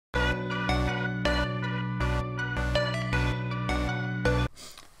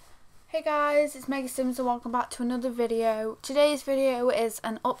Hey guys, it's MeggieSims and welcome back to another video. Today's video is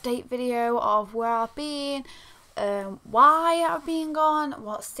an update video of where I've been, why I've been gone,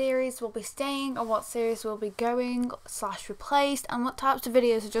 what series will be staying and what series will be going / replaced, and what types of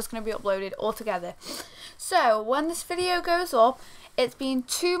videos are just going to be uploaded all together. So when this video goes up, it's been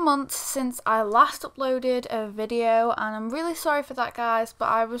 2 months since I last uploaded a video, and I'm really sorry for that guys, but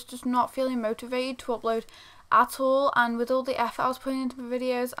I was just not feeling motivated to upload at all, and with all the effort I was putting into my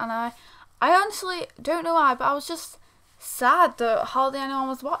videos, and I honestly don't know why, but I was just sad that hardly anyone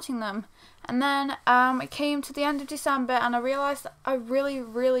was watching them. And then it came to the end of December and I realised that I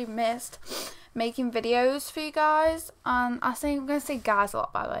really missed making videos for you guys, and I'm going to say guys a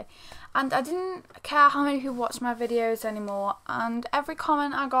lot by the way, and I didn't care how many people watched my videos anymore, and every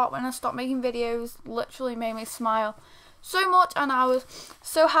comment I got when I stopped making videos literally made me smile so much, and I was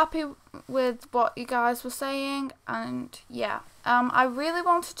so happy with what you guys were saying. And yeah, I really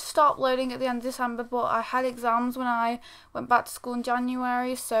wanted to start uploading at the end of December, but I had exams when I went back to school in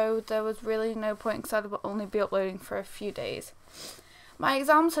January, so there was really no point because I'd only be uploading for a few days. My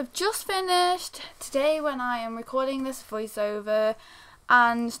exams have just finished today when I am recording this voiceover,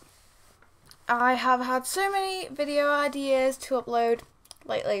 and I have had so many video ideas to upload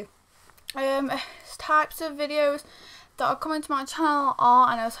lately. Types of videos that are coming to my channel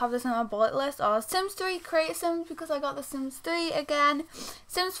are, and I also have this on my bullet list, are Sims 3 Create Sims because I got the Sims 3 again,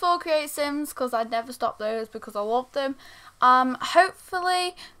 Sims 4 Create Sims because I'd never stop those because I love them.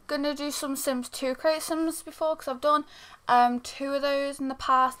 Hopefully gonna do some Sims 2 Create Sims before because I've done 2 of those in the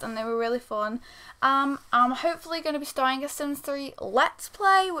past and they were really fun. I'm hopefully going to be starting a Sims 3 Let's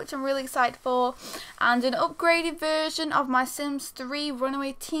Play, which I'm really excited for, and an upgraded version of my Sims 3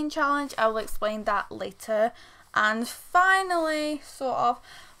 Runaway Teen Challenge. I will explain that later. And finally, sort of,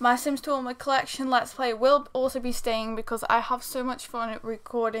 my Sims 2 Ultimate Collection Let's Play will also be staying because I have so much fun at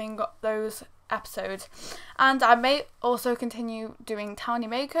recording those episodes. And I may also continue doing townie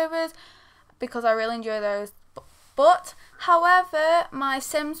makeovers because I really enjoy those. But, however, my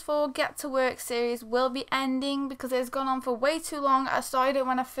Sims 4 Get to Work series will be ending because it's gone on for way too long. I started it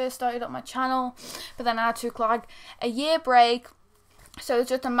when I first started up my channel, but then I took like a year break, so it's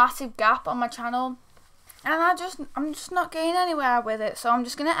just a massive gap on my channel. And I'm just not getting anywhere with it, so I'm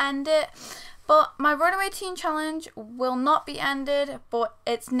just going to end it. But my Runaway Teen Challenge will not be ended, but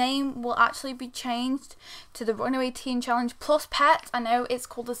its name will actually be changed to the Runaway Teen Challenge Plus Pets. I know it's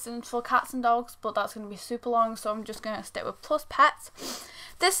called the Sims for Cats and Dogs, but that's going to be super long, so I'm just going to stick with Plus Pets.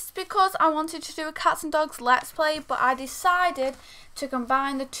 This is because I wanted to do a Cats and Dogs Let's Play, but I decided to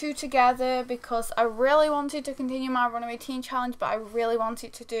combine the two together because I really wanted to continue my Runaway Teen Challenge, but I really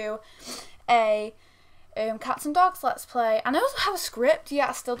wanted to do a Cats and Dogs Let's Play, and I also have a script, yet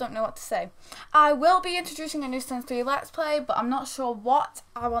I still don't know what to say. I will be introducing a new Sims 3 Let's Play, but I'm not sure what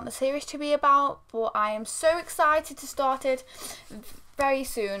I want the series to be about, but I am so excited to start it very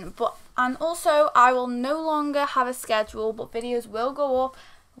soon. And also I will no longer have a schedule, but videos will go up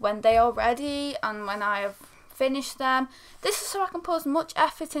when they are ready and when I have finished them. This is so I can put as much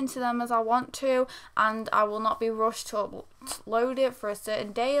effort into them as I want to, and I will not be rushed to upload it for a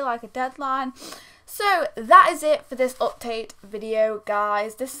certain day like a deadline. So that is it for this update video,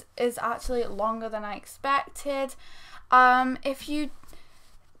 guys. This is actually longer than I expected. If you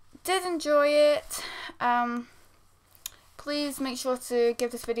did enjoy it, please make sure to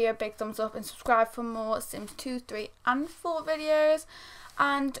give this video a big thumbs up and subscribe for more Sims 2, 3 and 4 videos.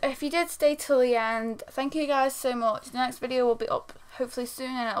 And if you did stay till the end, thank you guys so much. The next video will be up hopefully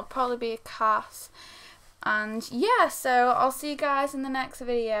soon, and it'll probably be a cast. And yeah, so I'll see you guys in the next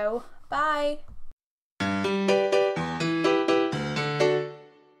video. Bye!